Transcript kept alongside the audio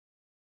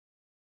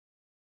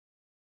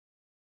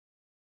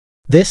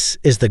This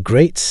is the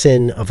great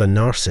sin of a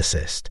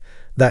narcissist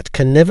that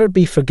can never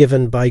be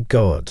forgiven by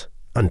God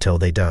until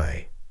they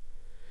die.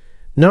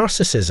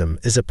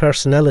 Narcissism is a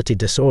personality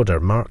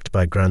disorder marked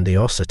by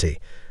grandiosity,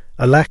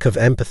 a lack of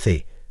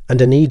empathy,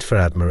 and a need for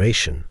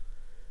admiration.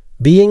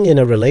 Being in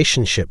a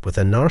relationship with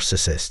a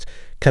narcissist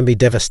can be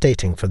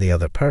devastating for the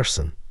other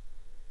person.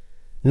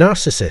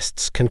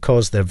 Narcissists can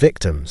cause their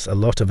victims a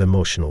lot of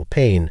emotional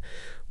pain,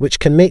 which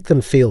can make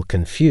them feel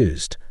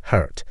confused,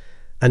 hurt,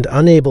 and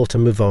unable to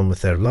move on with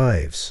their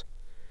lives.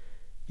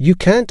 You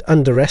can't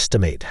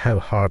underestimate how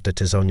hard it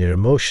is on your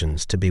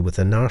emotions to be with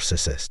a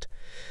narcissist,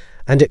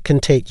 and it can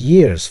take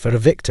years for a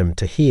victim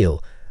to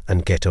heal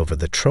and get over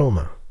the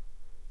trauma.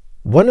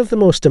 One of the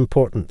most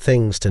important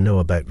things to know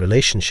about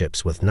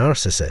relationships with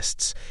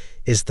narcissists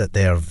is that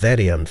they are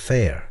very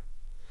unfair.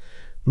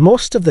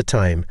 Most of the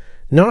time,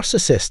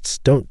 narcissists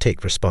don't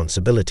take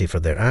responsibility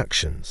for their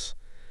actions.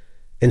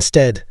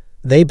 Instead,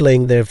 they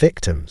blame their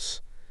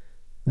victims.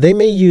 They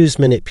may use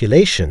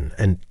manipulation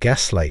and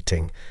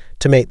gaslighting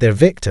to make their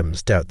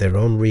victims doubt their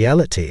own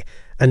reality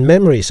and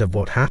memories of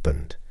what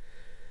happened.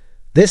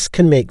 This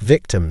can make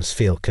victims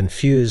feel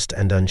confused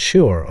and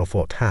unsure of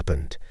what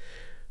happened,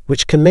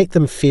 which can make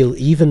them feel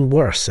even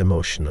worse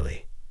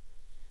emotionally.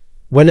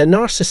 When a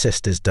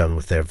narcissist is done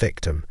with their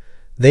victim,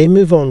 they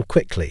move on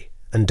quickly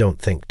and don't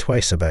think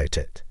twice about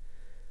it.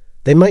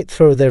 They might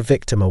throw their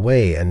victim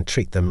away and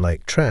treat them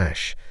like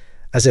trash,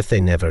 as if they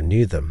never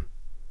knew them.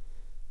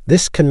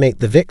 This can make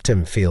the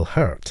victim feel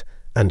hurt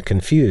and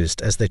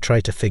confused as they try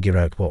to figure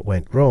out what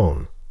went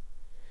wrong.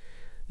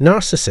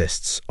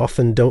 Narcissists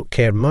often don't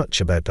care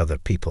much about other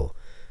people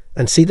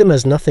and see them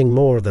as nothing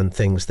more than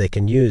things they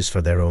can use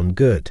for their own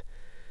good.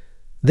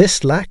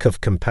 This lack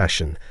of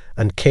compassion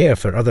and care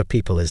for other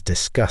people is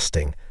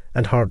disgusting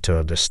and hard to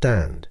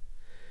understand.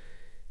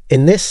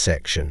 In this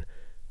section,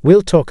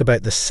 we'll talk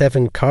about the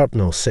 7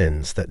 cardinal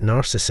sins that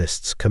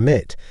narcissists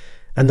commit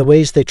and the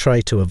ways they try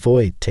to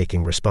avoid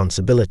taking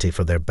responsibility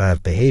for their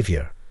bad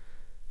behavior.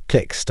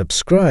 Click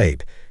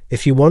subscribe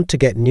if you want to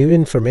get new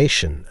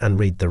information and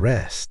read the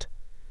rest.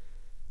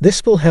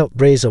 This will help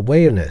raise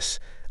awareness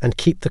and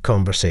keep the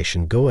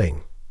conversation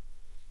going.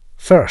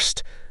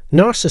 First,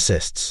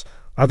 narcissists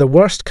are the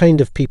worst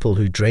kind of people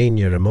who drain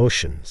your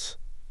emotions.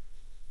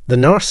 The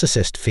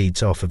narcissist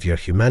feeds off of your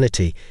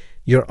humanity,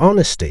 your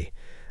honesty,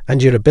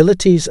 and your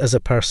abilities as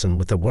a person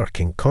with a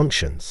working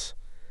conscience.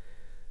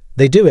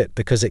 They do it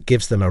because it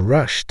gives them a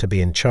rush to be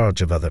in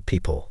charge of other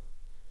people.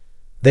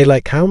 They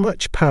like how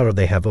much power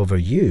they have over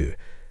you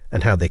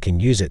and how they can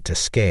use it to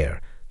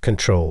scare,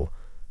 control,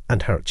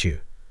 and hurt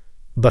you.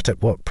 But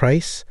at what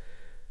price?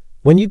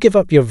 When you give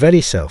up your very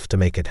self to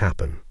make it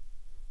happen.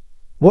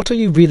 What are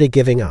you really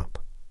giving up?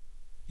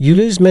 You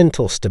lose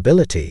mental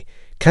stability,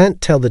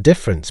 can't tell the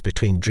difference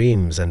between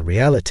dreams and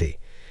reality,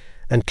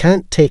 and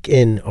can't take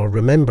in or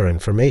remember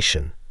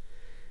information.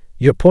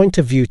 Your point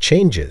of view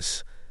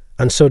changes,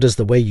 and so does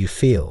the way you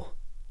feel.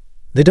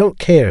 They don't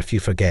care if you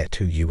forget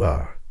who you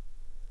are.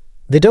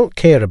 They don't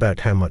care about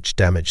how much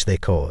damage they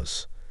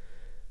cause.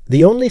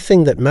 The only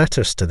thing that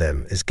matters to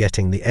them is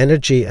getting the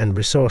energy and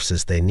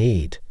resources they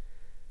need.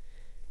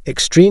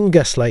 Extreme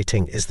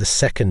gaslighting is the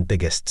second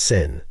biggest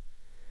sin.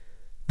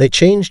 They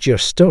changed your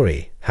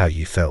story, how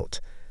you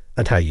felt,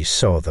 and how you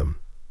saw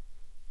them.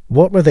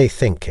 What were they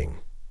thinking?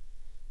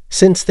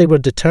 Since they were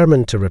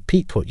determined to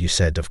repeat what you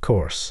said, of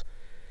course.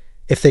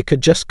 If they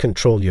could just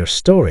control your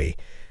story,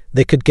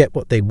 they could get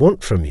what they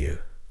want from you,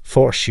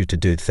 force you to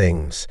do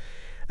things,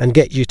 and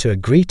get you to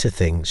agree to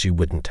things you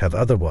wouldn't have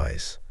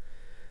otherwise.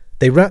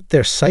 They wrapped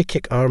their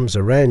psychic arms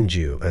around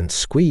you and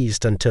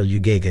squeezed until you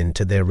gave in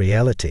to their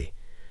reality.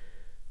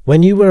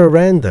 When you were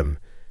around them,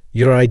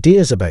 your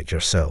ideas about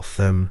yourself,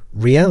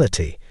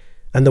 reality,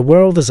 and the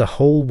world as a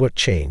whole were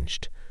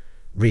changed,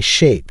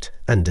 reshaped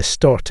and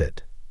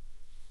distorted.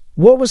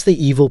 What was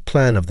the evil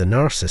plan of the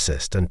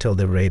narcissist until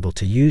they were able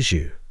to use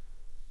you?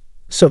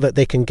 So that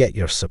they can get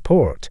your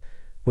support,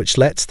 which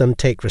lets them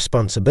take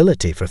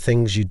responsibility for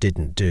things you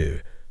didn't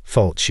do,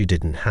 faults you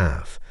didn't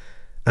have,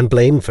 and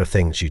blame for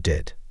things you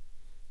did.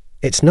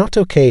 It's not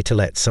okay to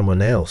let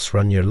someone else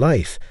run your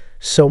life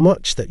so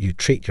much that you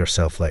treat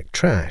yourself like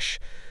trash,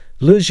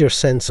 lose your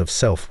sense of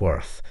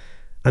self-worth,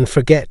 and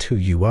forget who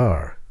you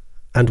are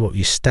and what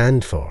you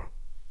stand for.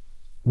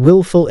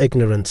 Willful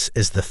ignorance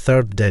is the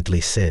third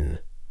deadly sin.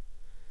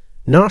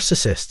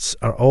 Narcissists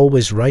are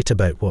always right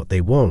about what they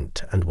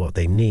want and what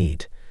they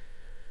need.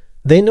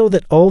 They know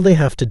that all they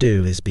have to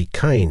do is be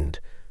kind,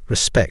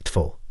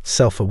 respectful,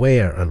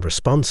 self-aware and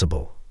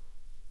responsible.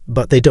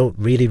 But they don't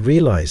really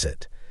realize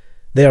it.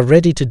 They are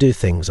ready to do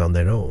things on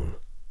their own.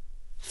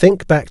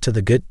 Think back to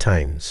the good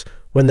times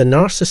when the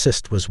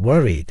narcissist was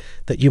worried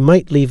that you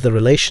might leave the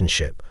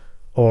relationship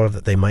or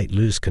that they might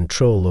lose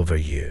control over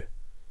you.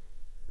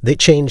 They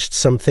changed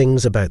some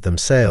things about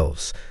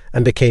themselves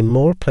and became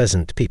more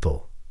pleasant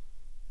people.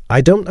 I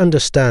don't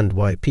understand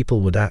why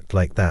people would act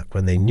like that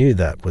when they knew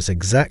that was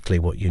exactly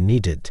what you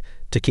needed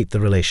to keep the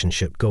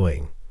relationship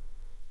going.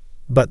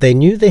 But they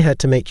knew they had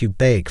to make you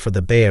beg for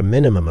the bare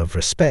minimum of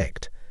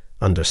respect,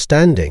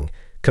 understanding,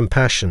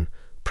 compassion,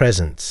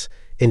 presence,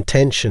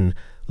 intention,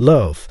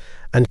 love,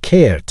 and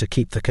care to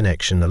keep the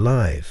connection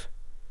alive.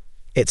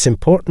 It's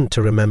important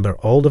to remember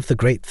all of the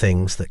great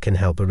things that can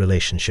help a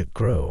relationship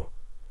grow.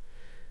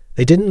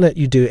 They didn't let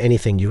you do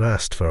anything you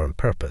asked for on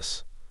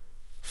purpose.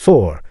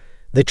 4.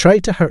 They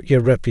tried to hurt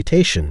your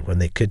reputation when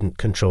they couldn't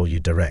control you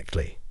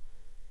directly.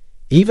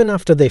 Even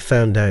after they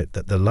found out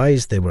that the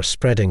lies they were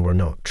spreading were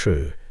not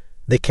true,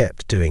 they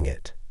kept doing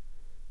it.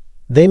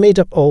 They made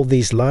up all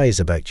these lies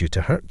about you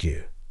to hurt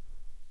you.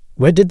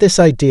 Where did this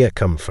idea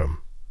come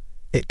from?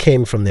 It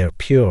came from their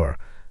pure,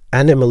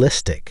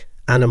 animalistic,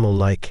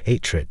 animal-like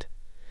hatred.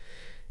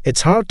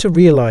 It's hard to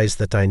realize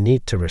that I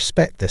need to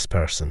respect this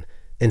person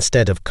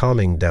instead of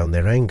calming down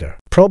their anger.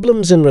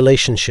 Problems in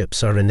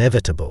relationships are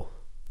inevitable,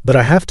 but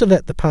I have to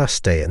let the past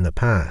stay in the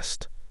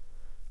past.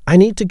 I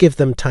need to give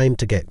them time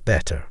to get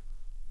better.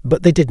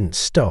 But they didn't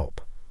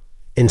stop.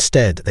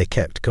 Instead, they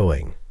kept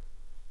going.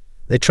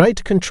 They tried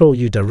to control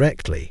you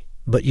directly,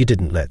 but you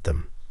didn't let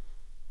them.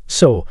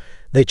 So,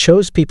 they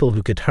chose people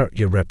who could hurt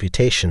your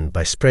reputation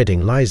by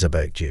spreading lies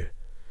about you.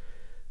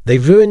 They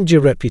ruined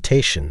your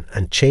reputation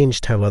and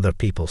changed how other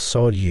people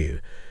saw you,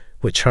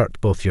 which hurt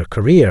both your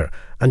career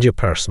and your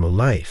personal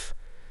life.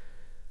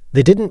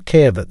 They didn't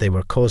care that they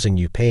were causing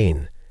you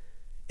pain.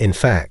 In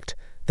fact,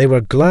 they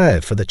were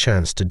glad for the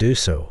chance to do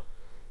so.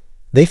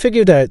 They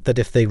figured out that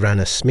if they ran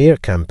a smear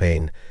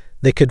campaign,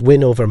 they could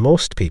win over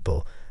most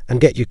people and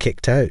get you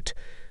kicked out,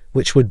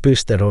 which would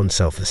boost their own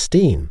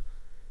self-esteem.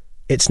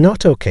 It's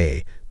not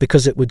okay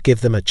because it would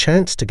give them a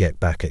chance to get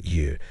back at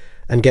you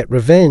and get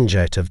revenge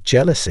out of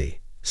jealousy,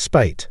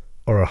 spite,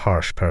 or a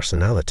harsh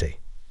personality.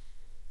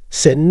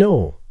 Sin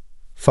no.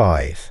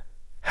 5.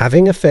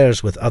 Having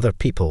affairs with other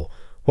people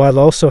while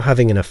also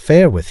having an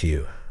affair with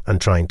you and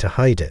trying to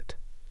hide it.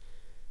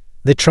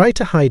 They try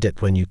to hide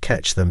it when you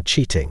catch them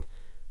cheating.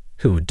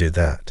 Who would do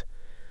that?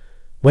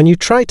 When you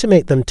try to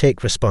make them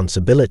take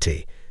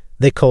responsibility,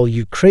 they call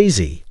you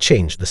crazy,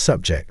 change the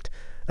subject,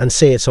 and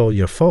say it's all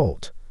your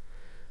fault.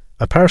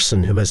 A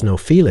person who has no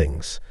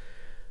feelings.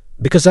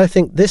 Because I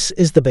think this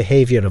is the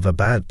behavior of a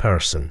bad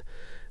person,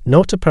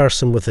 not a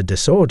person with a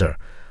disorder.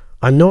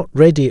 I'm not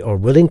ready or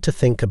willing to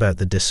think about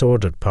the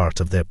disordered part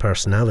of their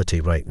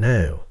personality right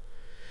now.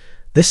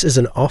 This is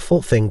an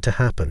awful thing to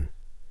happen.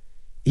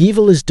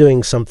 Evil is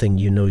doing something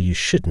you know you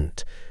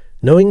shouldn't,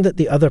 knowing that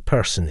the other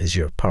person is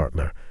your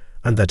partner,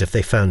 and that if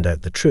they found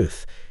out the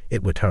truth,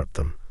 it would hurt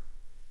them.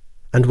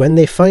 And when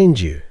they find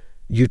you,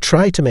 you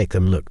try to make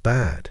them look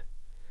bad.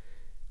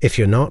 If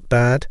you're not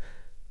bad,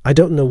 I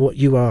don't know what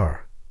you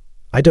are.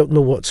 I don't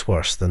know what's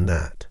worse than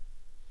that.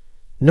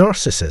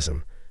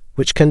 Narcissism,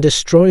 which can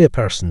destroy a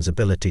person's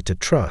ability to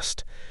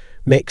trust,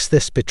 makes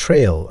this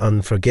betrayal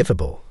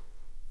unforgivable.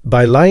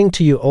 By lying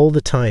to you all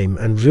the time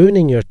and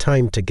ruining your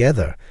time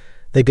together,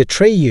 they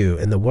betray you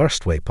in the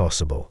worst way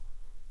possible.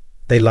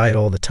 They lie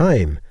all the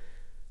time,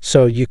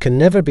 so you can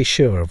never be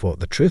sure of what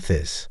the truth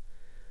is.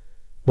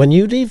 When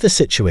you leave the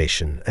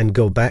situation and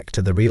go back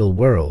to the real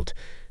world,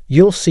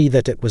 you'll see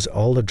that it was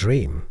all a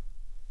dream.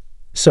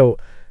 So,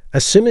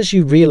 as soon as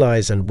you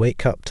realize and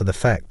wake up to the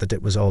fact that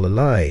it was all a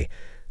lie,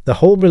 the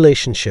whole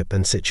relationship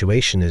and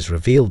situation is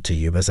revealed to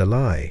you as a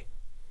lie.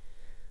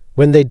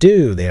 When they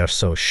do, they are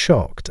so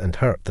shocked and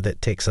hurt that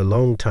it takes a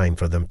long time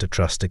for them to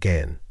trust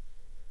again.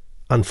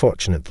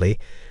 Unfortunately,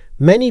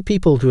 many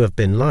people who have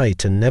been lied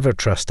to never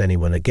trust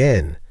anyone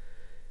again.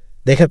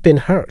 They have been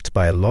hurt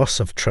by a loss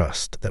of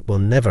trust that will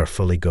never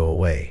fully go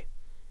away.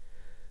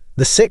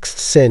 The 6th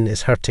sin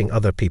is hurting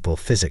other people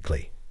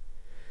physically.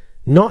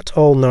 Not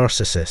all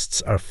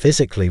narcissists are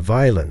physically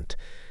violent,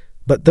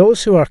 but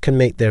those who are can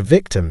make their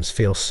victims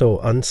feel so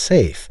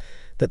unsafe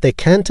that they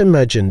can't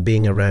imagine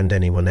being around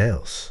anyone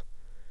else.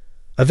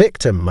 A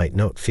victim might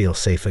not feel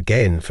safe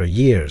again for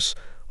years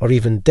or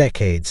even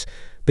decades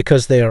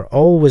because they are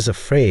always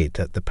afraid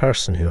that the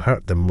person who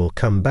hurt them will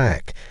come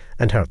back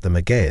and hurt them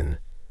again.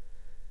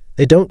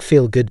 They don't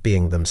feel good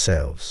being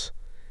themselves.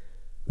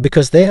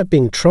 Because they have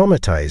been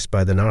traumatized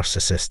by the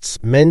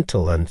narcissist's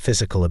mental and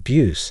physical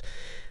abuse,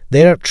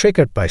 they are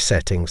triggered by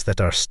settings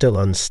that are still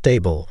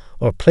unstable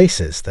or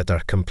places that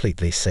are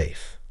completely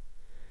safe.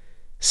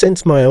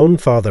 Since my own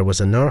father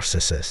was a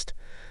narcissist,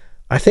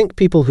 I think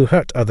people who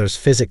hurt others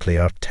physically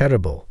are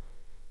terrible.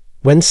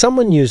 When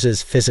someone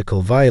uses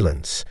physical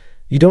violence,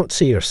 you don't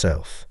see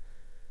yourself.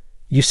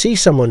 You see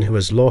someone who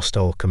has lost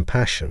all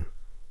compassion.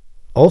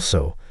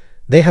 Also,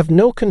 they have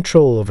no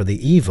control over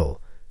the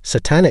evil,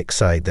 satanic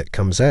side that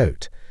comes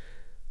out.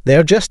 They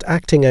are just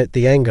acting out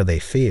the anger they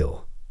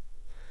feel.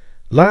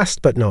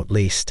 Last but not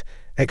least,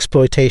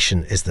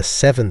 exploitation is the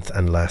 7th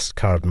and last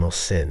cardinal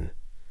sin.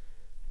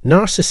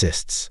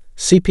 Narcissists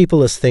see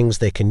people as things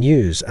they can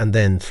use and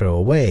then throw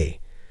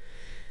away.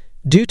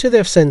 Due to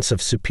their sense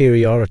of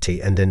superiority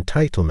and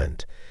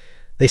entitlement,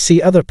 they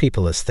see other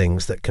people as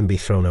things that can be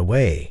thrown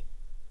away.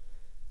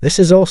 This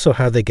is also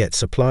how they get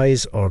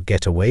supplies or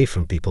get away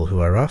from people who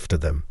are after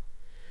them.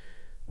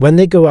 When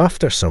they go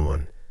after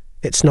someone,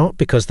 it's not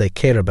because they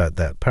care about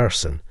that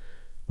person,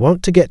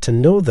 want to get to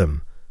know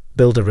them,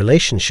 build a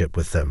relationship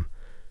with them,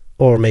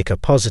 or make a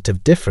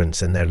positive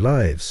difference in their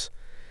lives.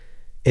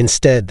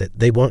 Instead, that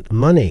they want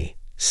money,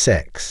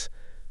 sex,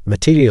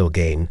 material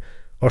gain,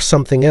 or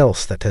something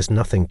else that has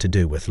nothing to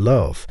do with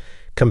love,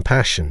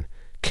 compassion,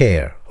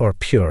 care, or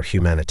pure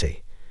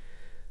humanity.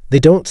 They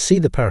don't see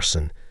the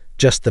person,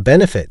 just the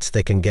benefits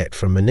they can get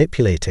from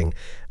manipulating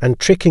and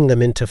tricking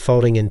them into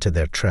falling into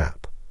their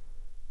trap.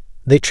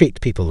 They treat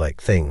people like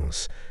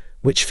things,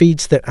 which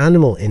feeds their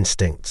animal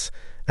instincts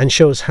and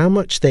shows how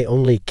much they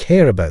only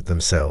care about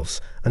themselves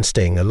and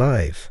staying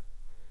alive.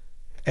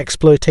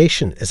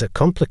 Exploitation is a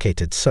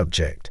complicated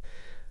subject,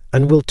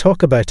 and we'll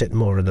talk about it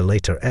more in a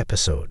later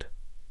episode.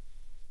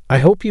 I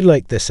hope you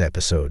liked this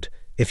episode,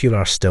 if you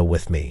are still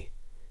with me.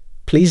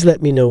 Please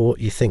let me know what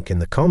you think in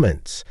the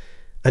comments,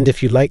 and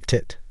if you liked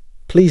it,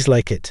 please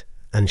like it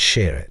and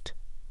share it.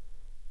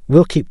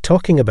 We'll keep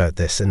talking about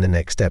this in the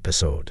next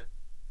episode.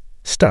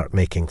 Start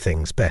making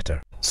things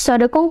better. So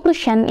the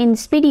conclusion in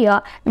this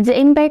video, the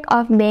impact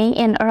of being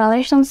in a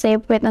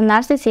relationship with a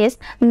narcissist.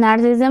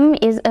 Narcissism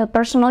is a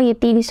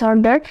personality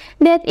disorder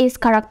that is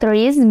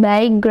characterized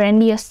by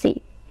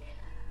grandiosity,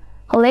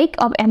 lack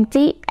of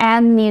empathy,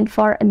 and need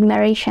for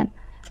admiration.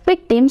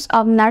 Victims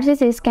of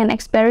narcissists can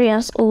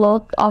experience a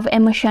lot of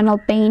emotional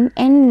pain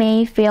and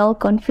may feel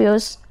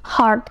confused,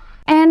 hurt,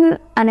 and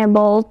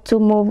unable to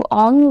move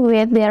on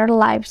with their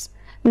lives.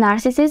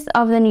 Narcissists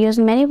often use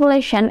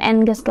manipulation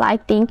and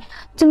gaslighting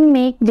to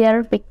make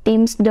their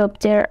victims doubt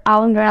their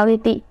own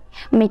reality,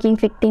 making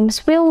victims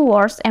feel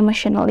worse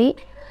emotionally.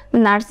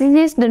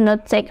 Narcissists do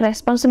not take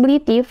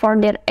responsibility for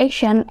their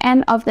action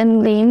and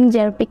often blame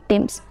their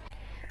victims,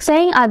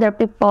 saying other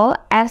people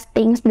as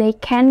things they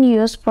can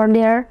use for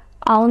their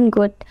own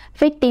good.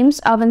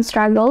 Victims often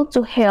struggle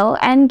to heal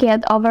and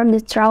get over the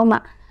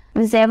trauma.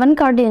 The 7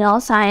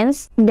 cardinal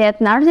signs that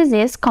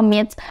narcissists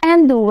commit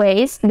and the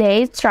ways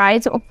they try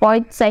to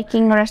avoid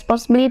taking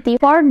responsibility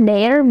for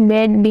their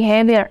bad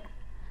behavior.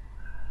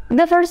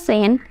 The first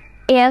sign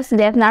is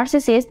that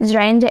narcissists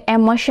drain the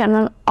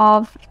emotion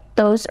of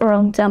those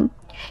around them,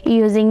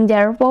 using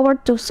their power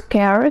to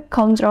scare,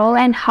 control,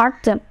 and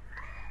hurt them.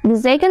 The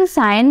second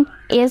sign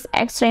is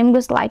extreme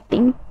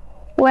gaslighting,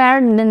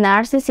 where the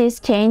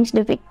narcissist changes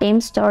the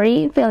victim's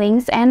story,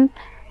 feelings, and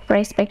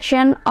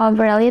perception of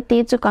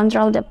reality to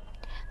control them.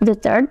 The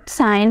third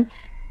sign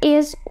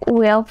is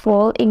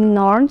willful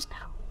ignorance,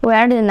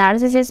 where the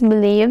narcissist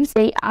believes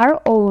they are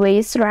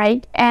always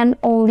right and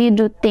only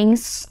do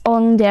things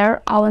on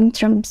their own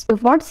terms. The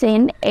fourth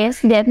sign is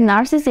that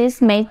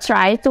narcissists may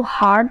try to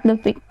hurt the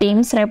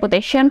victim's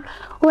reputation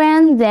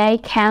when they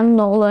can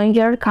no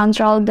longer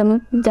control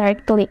them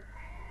directly.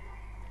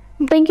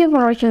 Thank you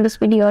for watching this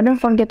video. Don't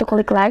forget to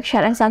click like,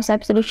 share, and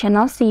subscribe to the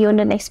channel. See you in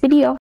the next video.